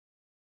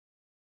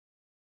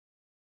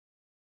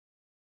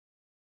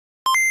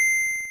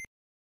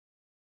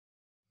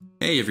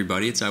Hey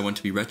everybody, it's I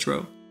Want2Be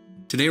Retro.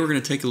 Today we're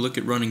going to take a look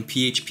at running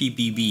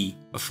phpBB,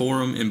 a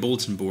forum and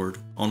bulletin board,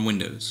 on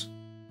Windows.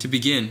 To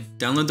begin,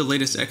 download the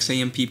latest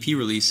XAMPP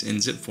release in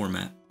zip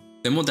format.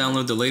 Then we'll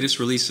download the latest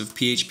release of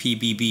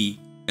phpBB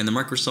and the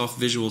Microsoft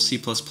Visual C++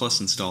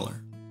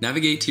 installer.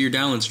 Navigate to your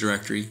downloads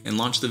directory and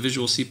launch the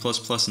Visual C++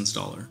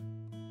 installer.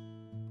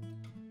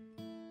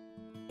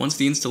 Once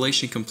the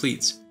installation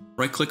completes,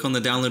 right-click on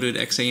the downloaded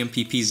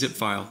XAMPP zip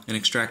file and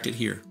extract it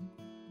here.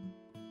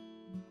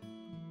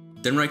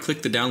 Then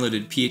right-click the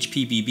downloaded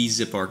phpBB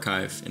zip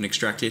archive and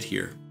extract it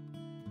here.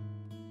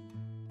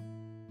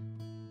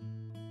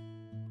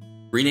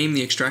 Rename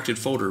the extracted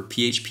folder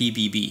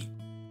phpBB.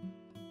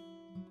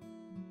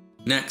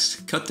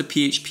 Next, cut the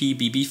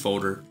phpBB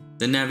folder,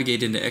 then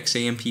navigate into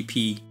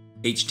XAMPP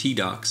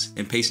htdocs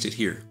and paste it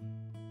here.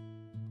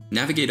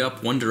 Navigate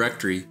up one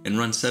directory and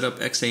run setup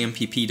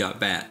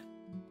xampp.bat.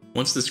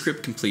 Once the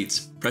script completes,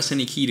 press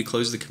any key to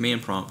close the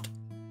command prompt,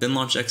 then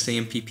launch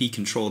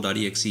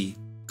xampp-control.exe.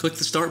 Click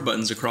the Start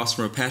buttons across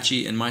from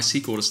Apache and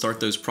MySQL to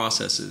start those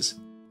processes.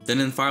 Then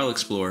in File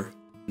Explorer,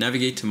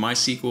 navigate to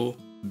MySQL,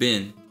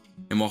 bin,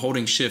 and while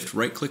holding Shift,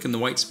 right-click in the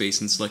whitespace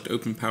and select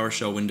Open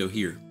PowerShell window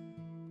here.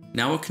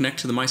 Now we'll connect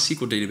to the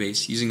MySQL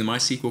database using the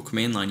MySQL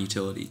command line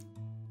utility.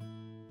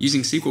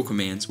 Using SQL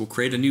commands, we'll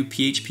create a new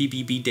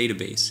phpBB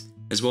database,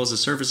 as well as a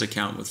service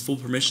account with full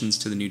permissions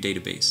to the new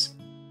database.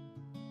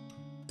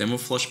 Then we'll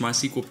flush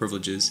MySQL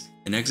privileges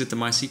and exit the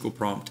MySQL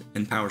prompt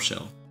and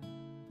PowerShell.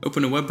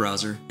 Open a web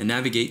browser and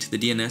navigate to the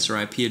DNS or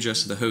IP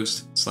address of the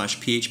host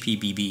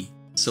 /phpBB.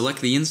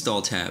 Select the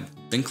Install tab,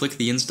 then click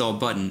the Install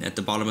button at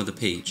the bottom of the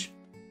page.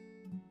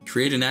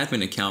 Create an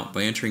admin account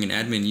by entering an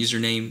admin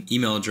username,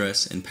 email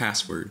address, and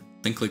password,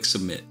 then click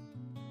Submit.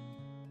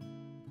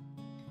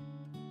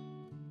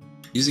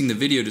 Using the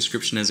video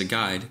description as a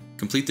guide,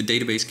 complete the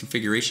database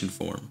configuration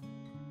form.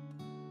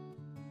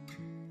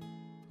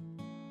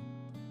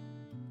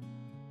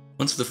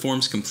 Once the form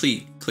is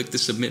complete, click the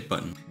Submit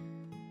button.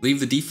 Leave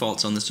the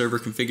defaults on the server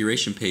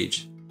configuration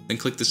page, then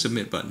click the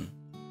Submit button.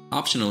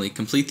 Optionally,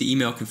 complete the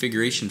email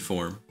configuration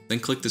form,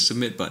 then click the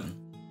Submit button.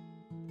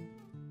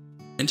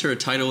 Enter a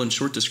title and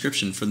short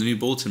description for the new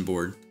bulletin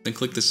board, then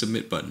click the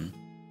Submit button.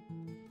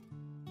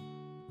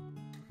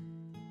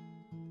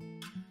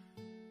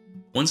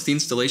 Once the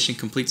installation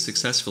completes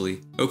successfully,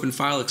 open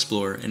File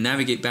Explorer and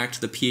navigate back to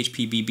the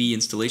phpBB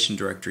installation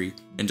directory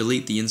and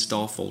delete the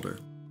install folder.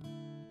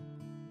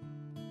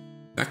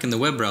 Back in the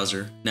web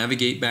browser,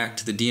 navigate back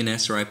to the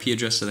DNS or IP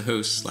address of the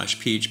host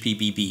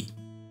 /phpBB.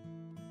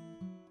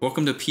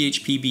 Welcome to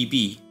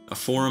phpBB, a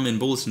forum and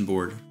bulletin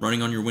board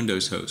running on your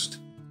Windows host.